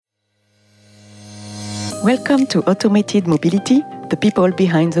Welcome to Automated Mobility, the people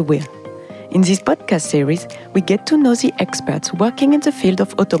behind the wheel. In this podcast series, we get to know the experts working in the field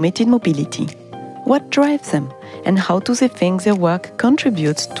of automated mobility. What drives them, and how do they think their work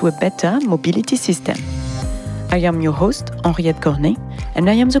contributes to a better mobility system? I am your host, Henriette Cornet, and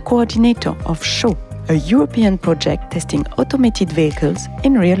I am the coordinator of SHOW, a European project testing automated vehicles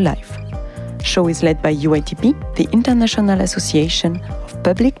in real life. SHOW is led by UITP, the International Association of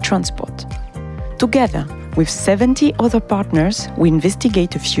Public Transport. Together, with 70 other partners, we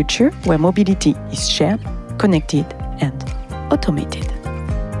investigate a future where mobility is shared, connected, and automated.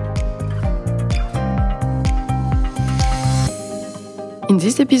 In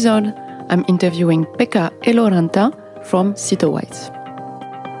this episode, I'm interviewing Pekka Eloranta from Citowise.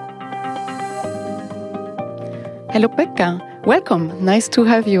 Hello, Pekka. Welcome. Nice to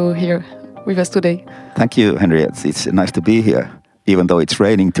have you here with us today. Thank you, Henriette. It's nice to be here, even though it's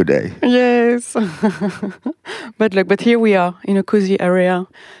raining today. Yes. But look, but here we are in a cozy area.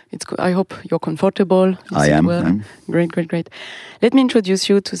 I hope you're comfortable. I am. Well. Great. Let me introduce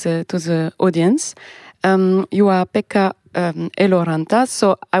you to the audience. You are Pekka Eloranta,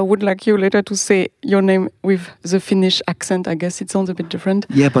 so I would like you later to say your name with the Finnish accent. I guess it sounds a bit different.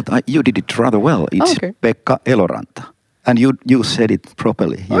 Yeah, but you did it rather well. It's okay. Pekka Eloranta. And you said it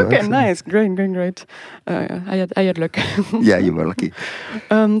properly. Okay, nice. Great. I had luck. Yeah, you were lucky.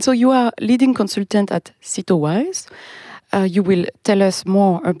 So you are leading consultant at Citowise. You will tell us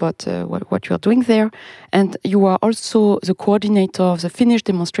more about what you are doing there. And you are also the coordinator of the Finnish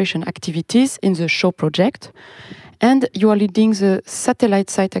demonstration activities in the SHOW project. And you are leading the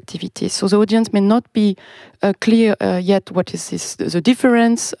satellite site activities. So the audience may not be clear yet what is the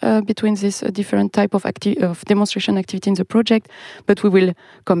difference between this different type of demonstration activity in the project, but we will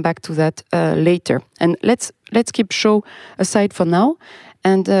come back to that later. And let's keep SHOW aside for now.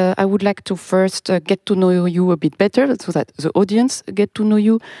 And I would like to first get to know you a bit better, so that the audience get to know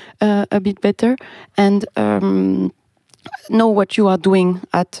you a bit better, and know what you are doing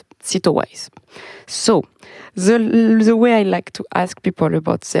at Citowise. So, the way I like to ask people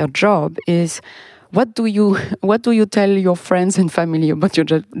about their job is, what do you tell your friends and family about your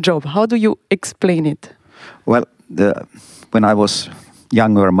job? How do you explain it? Well, when I was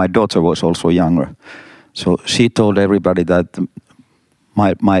younger, my daughter was also younger, so she told everybody that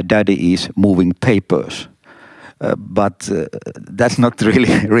my daddy is moving papers. But that's not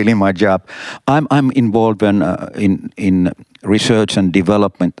really my job. I'm involved in research and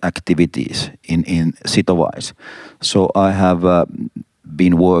development activities in Citowise. So I have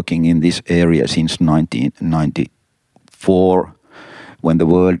been working in this area since 1994, when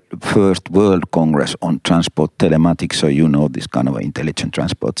the first World Congress on Transport Telematics, so you know this kind of intelligent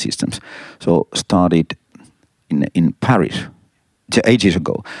transport systems, so started in Paris ages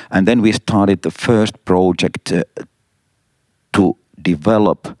ago. And then we started the first project to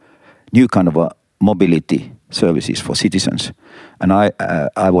develop new kind of mobility services for citizens. And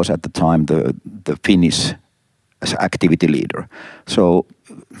I was at the time the Finnish activity leader. So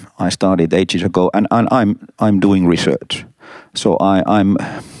I started ages ago, and I'm doing research. So I'm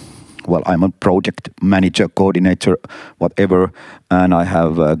a project manager, coordinator, whatever, and I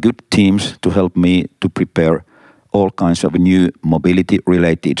have good teams to help me to prepare all kinds of new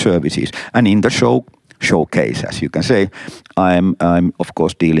mobility-related services. And in the showcase, as you can say, I'm of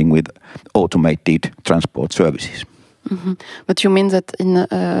course dealing with automated transport services. Mm-hmm. But you mean that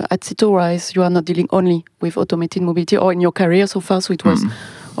at Citowise you are not dealing only with automated mobility, or in your career so far, so it was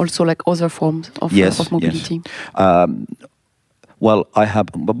also like other forms of mobility? Yes. Well,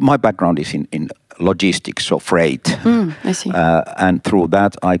 my background is in logistics, so freight. I see. And through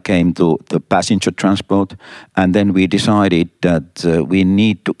that I came to the passenger transport, and then we decided that we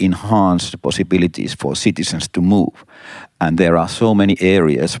need to enhance the possibilities for citizens to move. And there are so many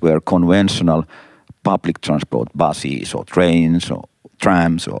areas where conventional public transport, buses or trains or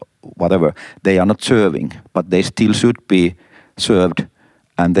trams or whatever, they are not serving, but they still should be served.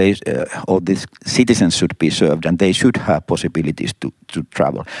 And these citizens should be served, and they should have possibilities to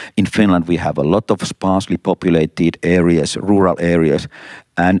travel. In Finland, we have a lot of sparsely populated areas, rural areas,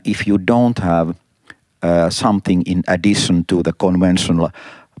 and if you don't have something in addition to the conventional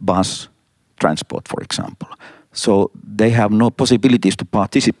bus transport, for example, so they have no possibilities to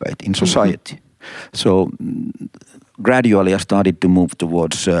participate in society. So gradually I started to move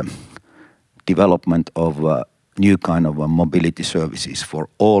towards development of new kind of mobility services for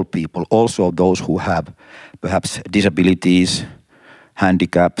all people, also those who have perhaps disabilities,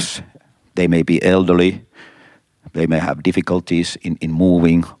 handicaps, they may be elderly, They may have difficulties in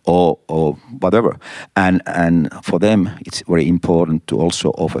moving or whatever. And for them, it's very important to also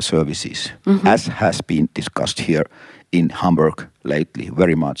offer services, as has been discussed here in Hamburg lately,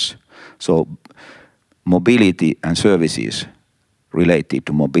 very much. So mobility and services related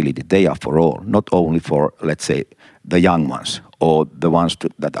to mobility, they are for all, not only for, let's say, the young ones or the ones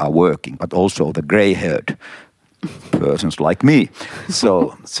that are working, but also the gray-haired persons like me.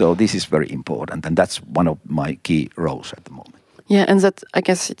 So this is very important, and that's one of my key roles at the moment. Yeah, and that, I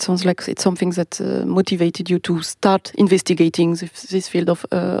guess it sounds like it's something that motivated you to start investigating this field of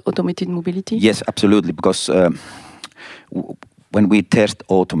automated mobility? Yes, absolutely, because when we test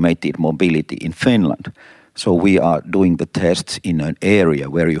automated mobility in Finland, so we are doing the tests in an area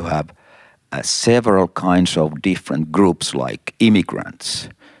where you have several kinds of different groups like immigrants,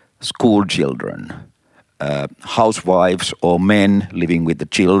 school children, housewives or men living with the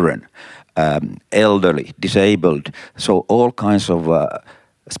children, elderly, disabled, so all kinds of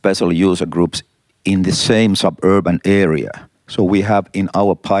special user groups in the same suburban area. So we have in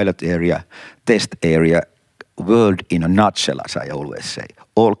our pilot area, test area, world in a nutshell, as I always say,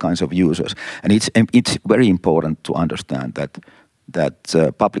 all kinds of users. And it's very important to understand that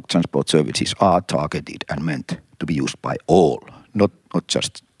public transport services are targeted and meant to be used by all, not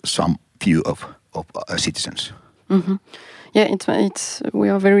just some few of citizens. Mm-hmm. Yeah, it's we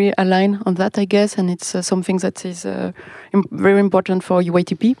are very aligned on that, I guess, and it's something that is very important for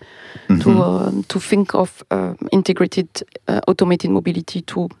UITP to think of integrated automated mobility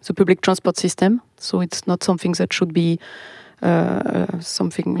to the public transport system. So it's not something that should be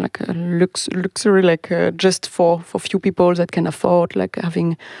something like a luxury, like just for few people that can afford, like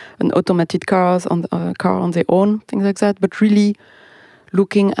having an automated car on their own, things like that. But really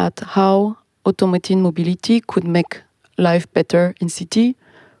looking at how automated mobility could make life better in city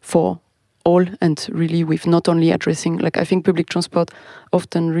for all, and really with not only addressing, like I think public transport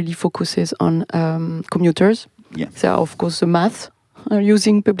often really focuses on commuters. Yeah. There are of course the mass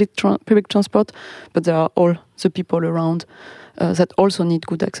using public transport, but there are all the people around that also need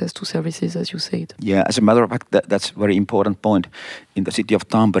good access to services, as you said. Yeah, as a matter of fact, that's a very important point. In the city of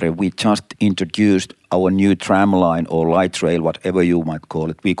Tampere, we just introduced our new tram line or light rail, whatever you might call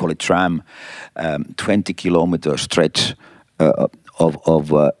it. We call it tram, 20-kilometer stretch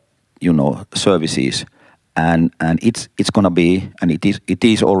of services, and it's going to be, and it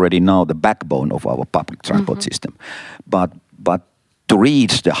is already now the backbone of our public transport system, but to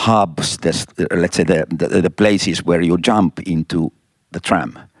reach the hubs, let's say the places where you jump into the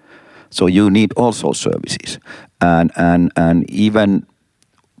tram, so you need also services, and even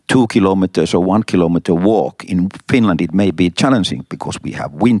 2 kilometers or 1 kilometer walk in Finland, it may be challenging because we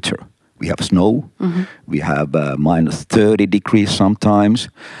have winter, we have snow, we have minus 30 degrees sometimes.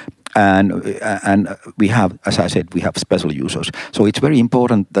 And we have, as I said, we have special users. So it's very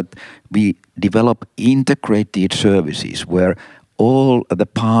important that we develop integrated services where all the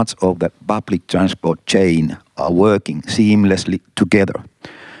parts of the public transport chain are working seamlessly together.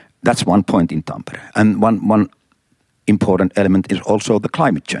 That's one point in Tampere. And one important element is also the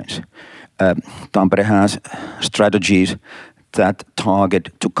climate change. Tampere has strategies that target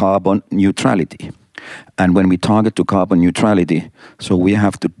to carbon neutrality. And when we target to carbon neutrality, so we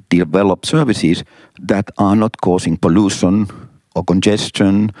have to develop services that are not causing pollution or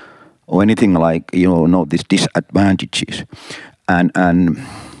congestion or anything like, these disadvantages. And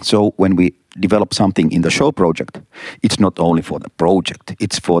so when we develop something in the show project, it's not only for the project,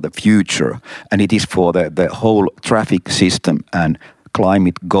 it's for the future, and it is for the whole traffic system and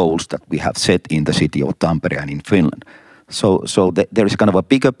climate goals that we have set in the city of Tampere and in Finland. So there is kind of a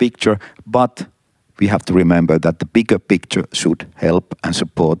bigger picture, but we have to remember that the bigger picture should help and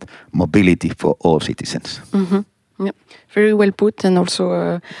support mobility for all citizens. Mm-hmm. Yeah, very well put, and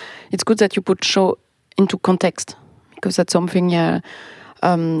also it's good that you put show into context, because that's something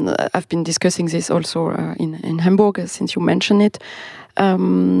I've been discussing this also in Hamburg, since you mentioned it.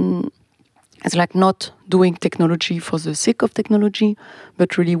 It's like not doing technology for the sake of technology,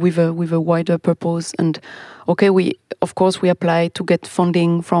 but really with a wider purpose. And okay, we apply to get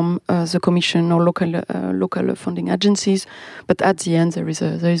funding from the Commission or local funding agencies, but at the end there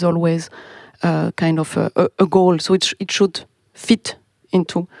is always kind of a goal. So it should fit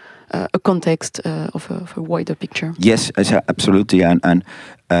into a context of a wider picture. Yes, absolutely, and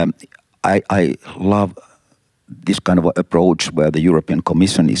I love this kind of approach where the European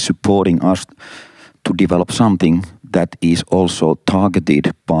Commission is supporting us to develop something that is also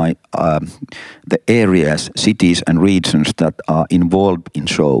targeted by the areas, cities and regions that are involved in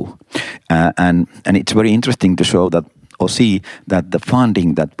show. And it's very interesting to show that or see that the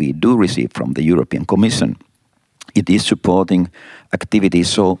funding that we do receive from the European Commission It is supporting activities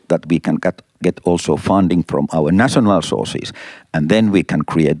so that we can get also funding from our national sources, and then we can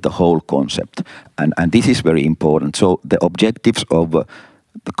create the whole concept. And this is very important. So the objectives of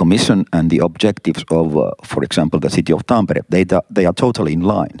the Commission and the objectives of, for example, the city of Tampere, they are totally in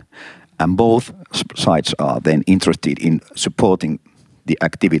line. And both sides are then interested in supporting the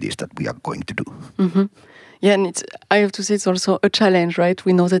activities that we are going to do. Mm-hmm. Yeah, and I have to say it's also a challenge, right?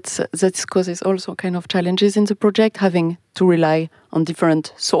 We know that causes also kind of challenges in the project, having to rely on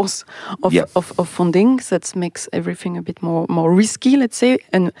different source of funding. That makes everything a bit more risky, let's say,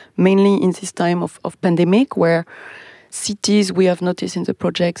 and mainly in this time of pandemic, where cities, we have noticed in the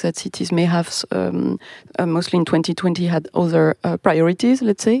project that cities may have, mostly in 2020, had other priorities,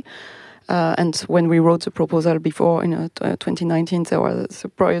 let's say. And when we wrote the proposal before in 2019,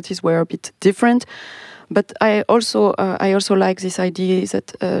 the priorities were a bit different. But I also like this idea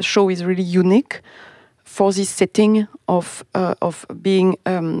that show is really unique for this setting of being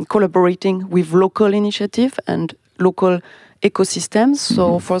collaborating with local initiative and local ecosystems.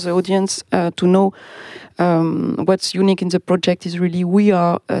 So for the audience to know what's unique in the project is really we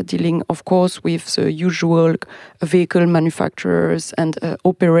are dealing, of course, with the usual vehicle manufacturers and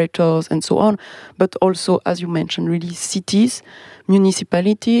operators and so on, but also, as you mentioned, really cities,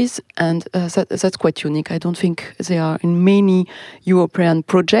 municipalities, and that's quite unique. I don't think they are in many European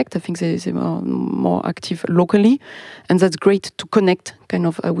projects. I think they are more active locally, and that's great to connect,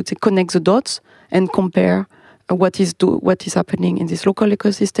 I would say, connect the dots and compare what is happening in this local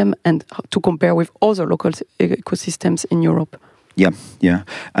ecosystem and to compare with other local ecosystems in Europe. Yeah.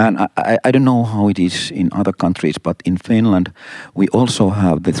 And I don't know how it is in other countries, but in Finland, we also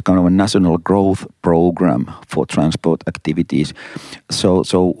have this kind of a national growth program for transport activities. So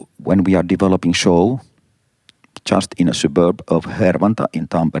when we are developing show, just in a suburb of Hervanta in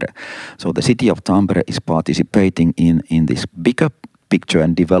Tampere, so the city of Tampere is participating in this bigger picture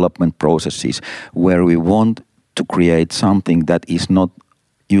and development processes where we want to create something that is not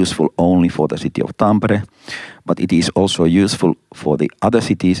useful only for the city of Tampere, but it is also useful for the other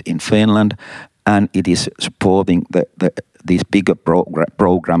cities in Finland, and it is supporting these bigger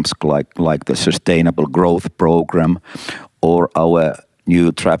programs like the Sustainable Growth Program or our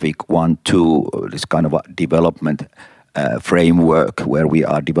new Traffic 1-2, this kind of a development framework where we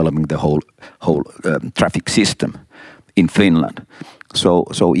are developing the whole traffic system in Finland.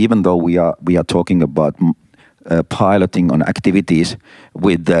 So even though we are talking about piloting on activities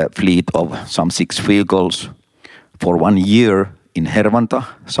with the fleet of some 6 vehicles for 1 year in Hervanta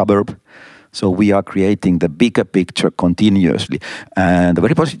suburb, so we are creating the bigger picture continuously. And the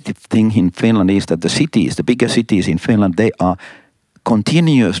very positive thing in Finland is that the bigger cities in Finland, they are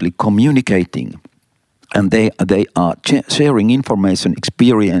continuously communicating, and they are sharing information,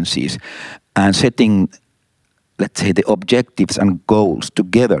 experiences, and setting, let's say, the objectives and goals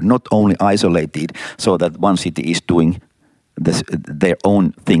together, not only isolated, so that one city is doing their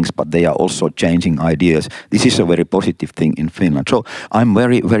own things, but they are also changing ideas. This is a very positive thing in Finland. So I'm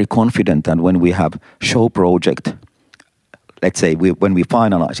very, very confident that when we have show project, let's say when we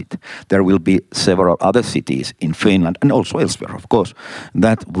finalize it, there will be several other cities in Finland and also elsewhere, of course,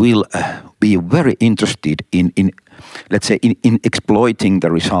 that will be very interested in let's say, in exploiting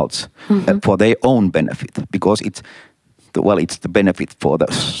the results for their own benefit, because it's the benefit for the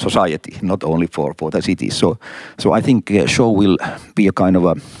society, not only for the cities. So I think show will be a kind of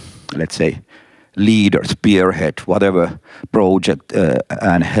a, let's say, leader, spearhead, whatever project,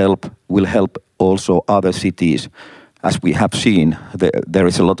 and will help also other cities. As we have seen, there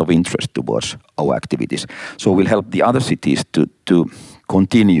is a lot of interest towards our activities. So we'll help the other cities to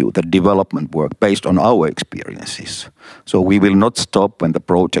continue the development work based on our experiences. So we will not stop when the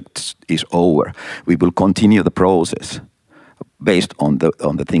project is over. We will continue the process based on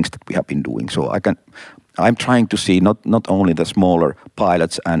the things that we have been doing. So I'm trying to see not only the smaller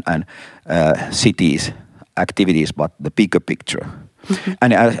pilots and cities activities, but the bigger picture.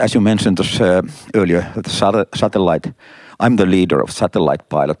 And as you mentioned earlier, the satellite, I'm the leader of satellite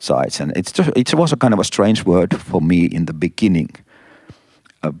pilot sites, and it was a kind of a strange word for me in the beginning.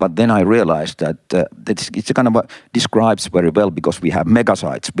 But then I realized that it's a kind of describes very well, because we have mega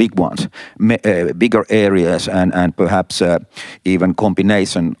sites, big ones, bigger areas, and perhaps even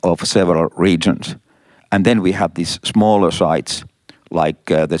combination of several regions. And then we have these smaller sites like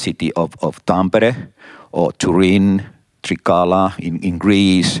the city of Tampere or Turin, Trikala in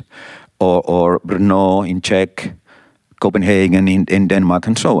Greece, or Brno in Czech, Copenhagen in Denmark,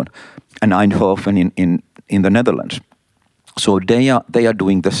 and so on, and Eindhoven in the Netherlands. So they are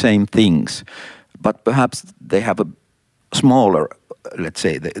doing the same things, but perhaps they have a smaller, let's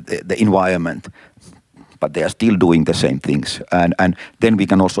say, the environment but they are still doing the same things. And then we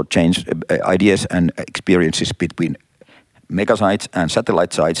can also change ideas and experiences between mega sites and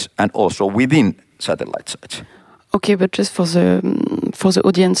satellite sites, and also within satellite sites. Okay, but just for the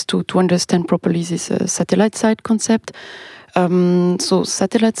audience to understand properly this satellite site concept. So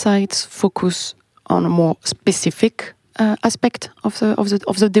satellite sites focus on a more specific aspect of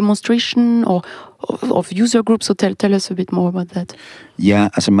the demonstration or of user groups. So tell us a bit more about that. Yeah,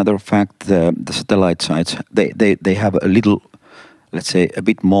 as a matter of fact, the satellite sites they have a little, let's say, a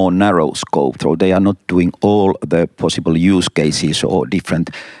bit more narrow scope. So they are not doing all the possible use cases or different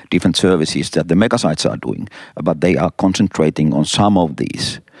services that the mega sites are doing, but they are concentrating on some of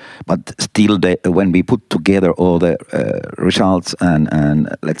these. But still, when we put together all the results and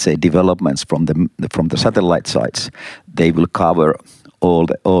let's say developments from the satellite sites, they will cover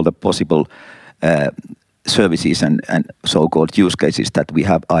all the possible services and so-called use cases that we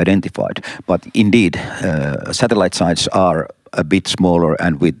have identified. But indeed, satellite sites are a bit smaller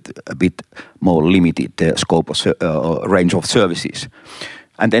and with a bit more limited scope of range of services.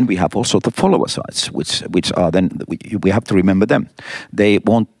 And then we have also the follower sites, which are then, we have to remember them. They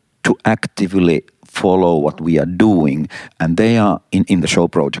want to actively follow what we are doing, and they are in the show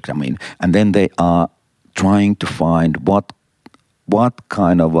project, I mean, and then they are trying to find what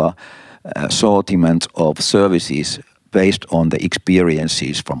kind of a assortment of services based on the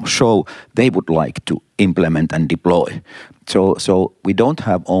experiences from show they would like to implement and deploy. So we don't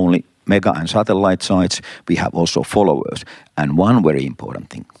have only mega and satellite sites, we have also followers. And one very important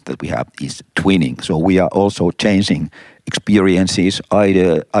thing that we have is twinning. So we are also changing experiences,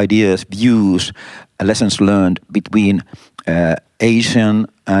 ideas, views, lessons learned between Asian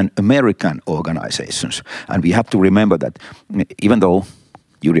and American organizations. And we have to remember that even though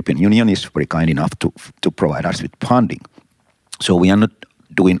European Union is very kind enough to provide us with funding, so we are not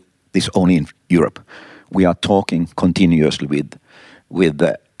doing this only in Europe. We are talking continuously with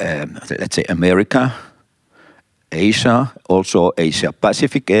let's say America, Asia, also Asia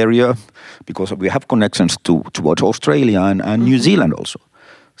Pacific area, because we have connections towards Australia and New Zealand also.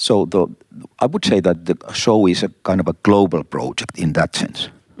 So I would say that the show is a kind of a global project in that sense.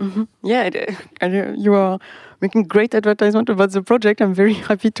 Mm-hmm. Yeah, you are making great advertisement about the project. I'm very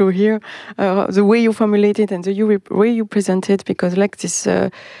happy to hear the way you formulate it and the way you present it, because like this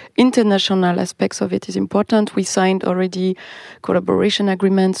international aspects of it is important. We signed already collaboration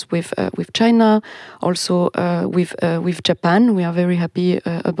agreements with China, also with Japan. We are very happy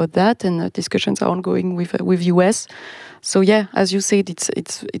about that, and discussions are ongoing with US. So yeah, as you said,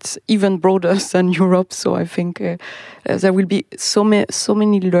 it's even broader than Europe. So I think there will be so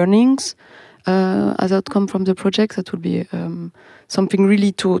many learnings as outcome from the project. That would be something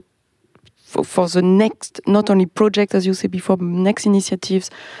really for the next, not only project as you said before, but next initiatives,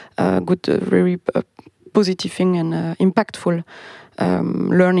 good, very positive thing and impactful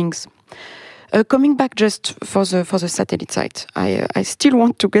learnings. Coming back just for the satellite site, I still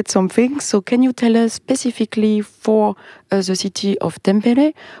want to get something. So can you tell us specifically for the city of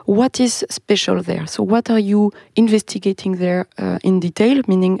Tampere, what is special there? So what are you investigating there in detail,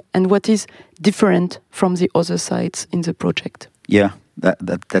 meaning, and what is different from the other sites in the project? Yeah,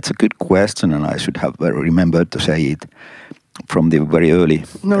 that's a good question, and I should have remembered to say it from the very early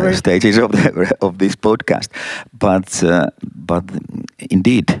stages of this podcast. But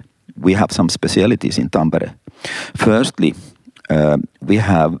indeed, we have some specialities in Tampere. Firstly, the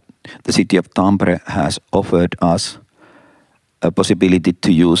city of Tampere has offered us a possibility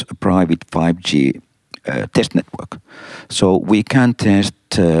to use a private 5G test network. So we can test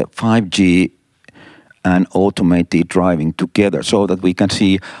 5G and automated driving together, so that we can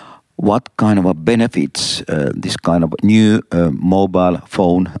see what kind of benefits this kind of new mobile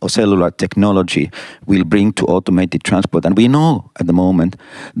phone or cellular technology will bring to automated transport. And we know at the moment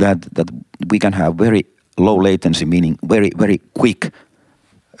that we can have very low latency, meaning very, very quick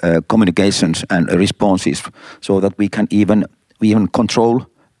communications and responses, so that we can even control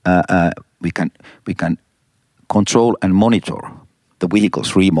we can control and monitor the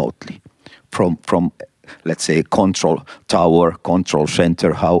vehicles remotely from let's say control tower, control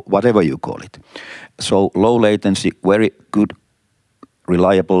center, whatever you call it. So low latency, very good,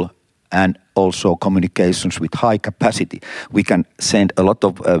 reliable, and also communications with high capacity. We can send a lot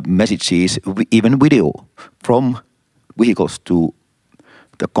of messages, even video, from vehicles to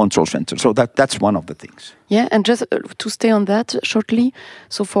the control center. So that's one of the things. Yeah, and just to stay on that shortly,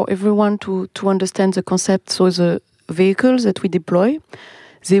 so for everyone to understand the concept, so the vehicles that we deploy,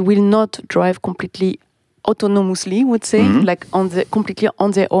 they will not drive completely autonomously, would say, like completely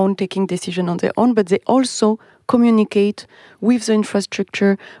on their own, taking decision on their own, but they also communicate with the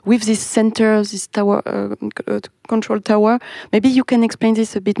infrastructure, with this center, this tower, control tower. Maybe you can explain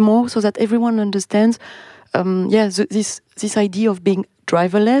this a bit more so that everyone understands. This idea of being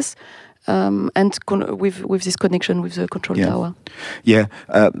driverless and with this connection with the control tower. Yeah,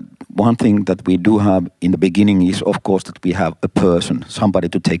 one thing that we do have in the beginning is, of course, that we have a person, somebody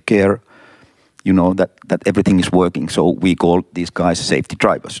to take care, that everything is working. So we call these guys safety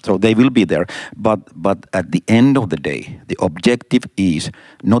drivers. So they will be there. But at the end of the day, the objective is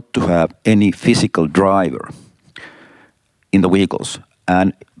not to have any physical driver in the vehicles.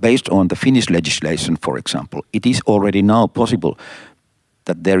 And based on the Finnish legislation, for example, it is already now possible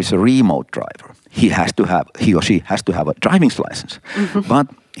that there is a remote driver. He or she has to have a driving license. Mm-hmm. But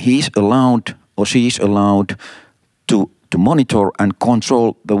he is allowed or she is allowed to monitor and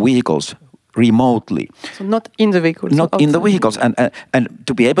control the vehicles remotely. So not in the vehicles. Not in the vehicles. And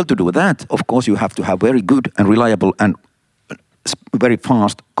to be able to do that, of course, you have to have very good and reliable and very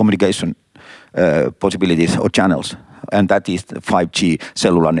fast communication possibilities or channels. And that is the 5G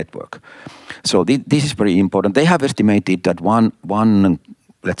cellular network. So this is very important. They have estimated that one,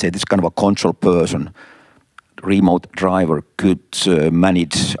 let's say, this kind of a control person, remote driver, could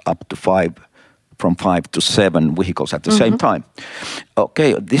manage up to from 5 to 7 vehicles at the same time.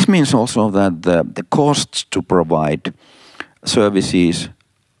 Okay, this means also that the costs to provide services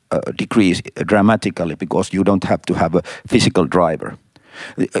decrease dramatically because you don't have to have a physical driver.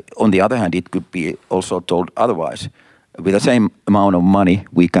 On the other hand, it could be also told otherwise. With the same amount of money,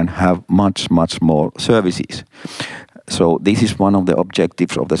 we can have much more services. So this is one of the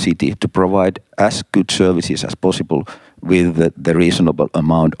objectives of the city, to provide as good services as possible with the reasonable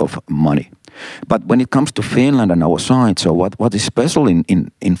amount of money. But when it comes to Finland and our site, so what is special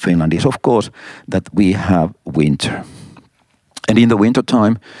in Finland is, of course, that we have winter. And in the winter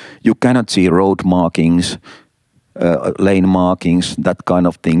time, you cannot see road markings, lane markings, that kind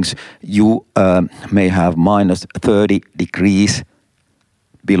of things. You may have minus 30 degrees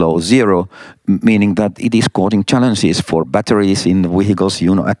below zero, meaning that it is causing challenges for batteries in the vehicles,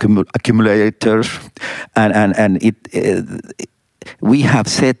 accumulators, and we have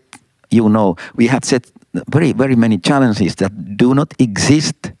set very many challenges that do not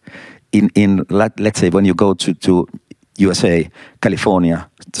exist in let's say when you go to USA, California,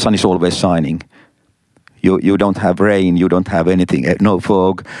 sun is always shining. You don't have rain, you don't have anything, no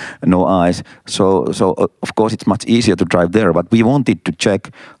fog, no ice. So of course it's much easier to drive there. But we wanted to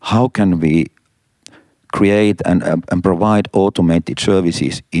check how can we create and provide automated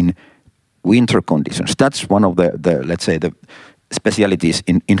services in winter conditions. That's one of the let's say the specialities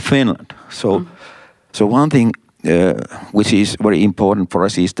in Finland. So one thing which is very important for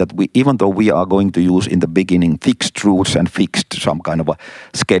us is that even though we are going to use in the beginning fixed routes and fixed some kind of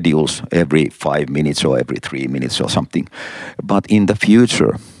schedules every 5 minutes or every 3 minutes or something, but in the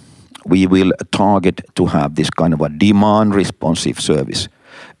future we will target to have this kind of a demand responsive service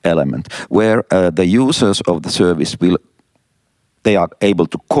element where the users of the service they are able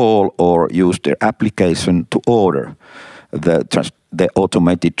to call or use their application to order the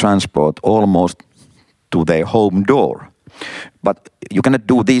automated transport almost to their home door. But you cannot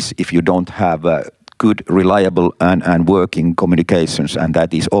do this if you don't have good, reliable and working communications, and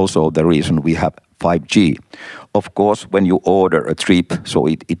that is also the reason we have 5G. Of course, when you order a trip, so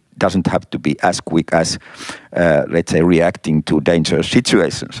it doesn't have to be as quick as, let's say, reacting to dangerous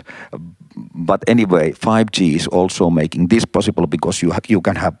situations. But anyway, 5G is also making this possible because you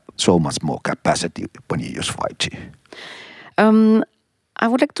can have so much more capacity when you use 5G. I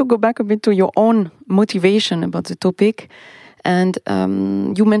would like to go back a bit to your own motivation about the topic. And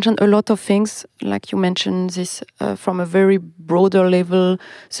you mentioned a lot of things, like you mentioned this from a very broader level,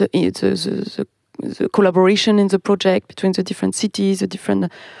 the collaboration in the project between the different cities, the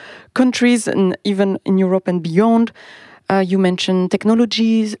different countries, and even in Europe and beyond. You mentioned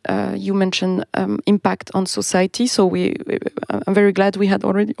technologies, you mentioned impact on society. So I'm very glad we had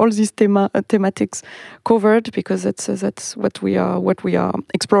already all these thematics covered, because that's what we are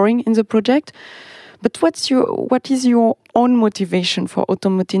exploring in the project. But what is your own motivation for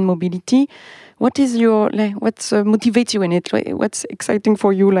automotive mobility? What is what's motivates you in it? What's exciting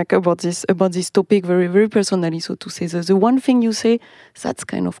for you, about this topic, very very personally, so to say? The one thing you say that's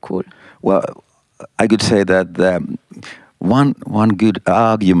kind of cool. Well, I could say that one good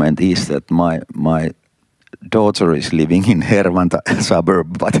argument is that my daughter is living in Hervanta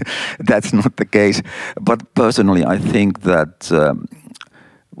suburb, but that's not the case. But personally, I think that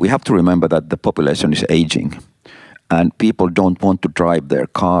we have to remember that the population is aging, and people don't want to drive their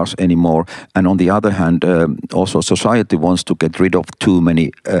cars anymore. And on the other hand, also society wants to get rid of too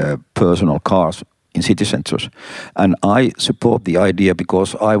many personal cars in city centers. And I support the idea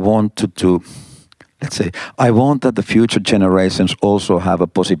because I want to let's say, I want that the future generations also have a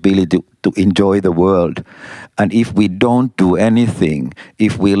possibility to enjoy the world. And if we don't do anything,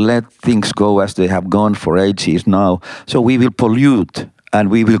 if we let things go as they have gone for ages now, so we will pollute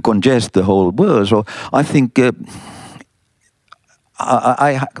and we will congest the whole world. So I think,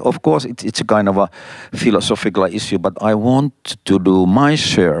 of course, it's a kind of a philosophical issue, but I want to do my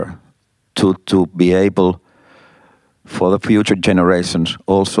share to be able for the future generations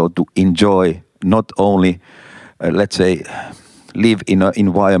also to enjoy not only, let's say, live in an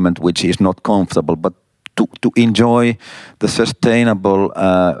environment which is not comfortable, but to enjoy the sustainable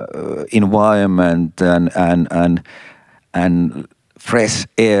environment and fresh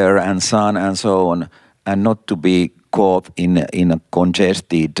air and sun and so on, and not to be caught in a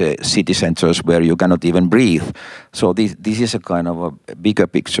congested city centers where you cannot even breathe. So this is a kind of a bigger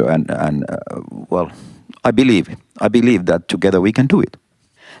picture, and well, I believe that together we can do it.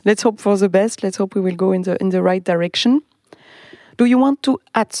 Let's hope for the best. Let's hope we will go in the right direction. Do you want to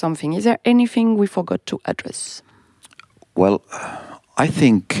add something? Is there anything we forgot to address? Well, I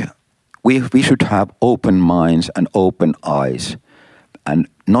think we should have open minds and open eyes, and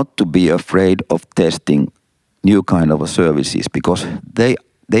not to be afraid of testing new kind of services, because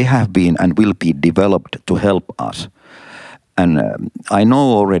they have been and will be developed to help us. And I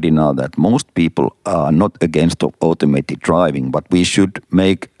know already now that most people are not against automated driving, but we should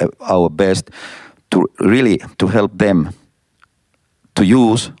make our best to help them to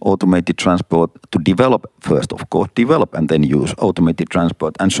use automated transport, to develop first, of course, develop and then use automated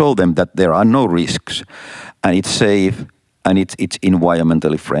transport, and show them that there are no risks, and it's safe, and it's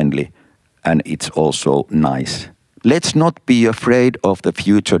environmentally friendly, and it's also nice. Let's not be afraid of the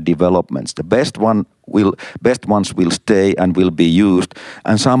future developments. The best ones will stay and will be used,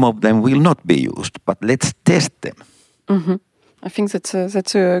 and some of them will not be used. But let's test them. Mm-hmm. I think that's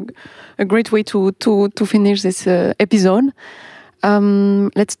a great way to finish this episode.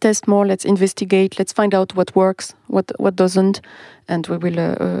 Let's test more. Let's investigate. Let's find out what works, what doesn't, and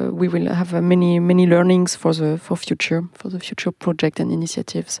we will have many learnings for the future project and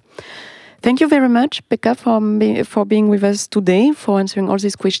initiatives. Thank you very much, Pekka, for being with us today, for answering all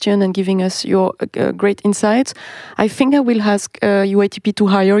these questions and giving us your great insights. I think I will ask UITP to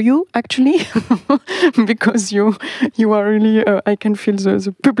hire you, actually, because you are really, I can feel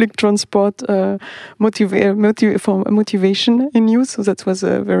the public transport motivation in you, so that was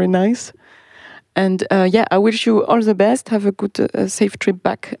very nice. And I wish you all the best. Have a good, safe trip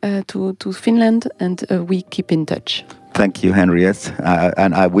back to Finland, and we keep in touch. Thank you, Henriette.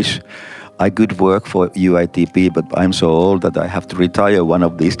 And I wish I could work for UITP, but I'm so old that I have to retire one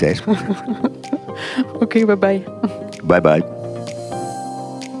of these days. Okay, bye-bye. Bye-bye.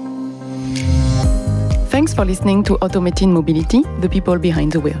 Thanks for listening to Automated Mobility, the people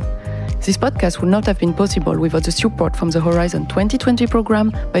behind the wheel. This podcast would not have been possible without the support from the Horizon 2020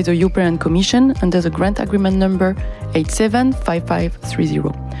 program by the European Commission under the grant agreement number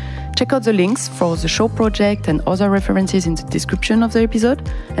 875530. Check out the links for the show project and other references in the description of the episode,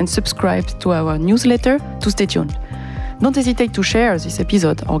 and subscribe to our newsletter to stay tuned. Don't hesitate to share this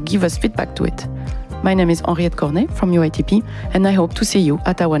episode or give us feedback to it. My name is Henriette Cornet from UITP, and I hope to see you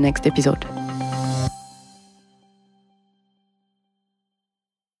at our next episode.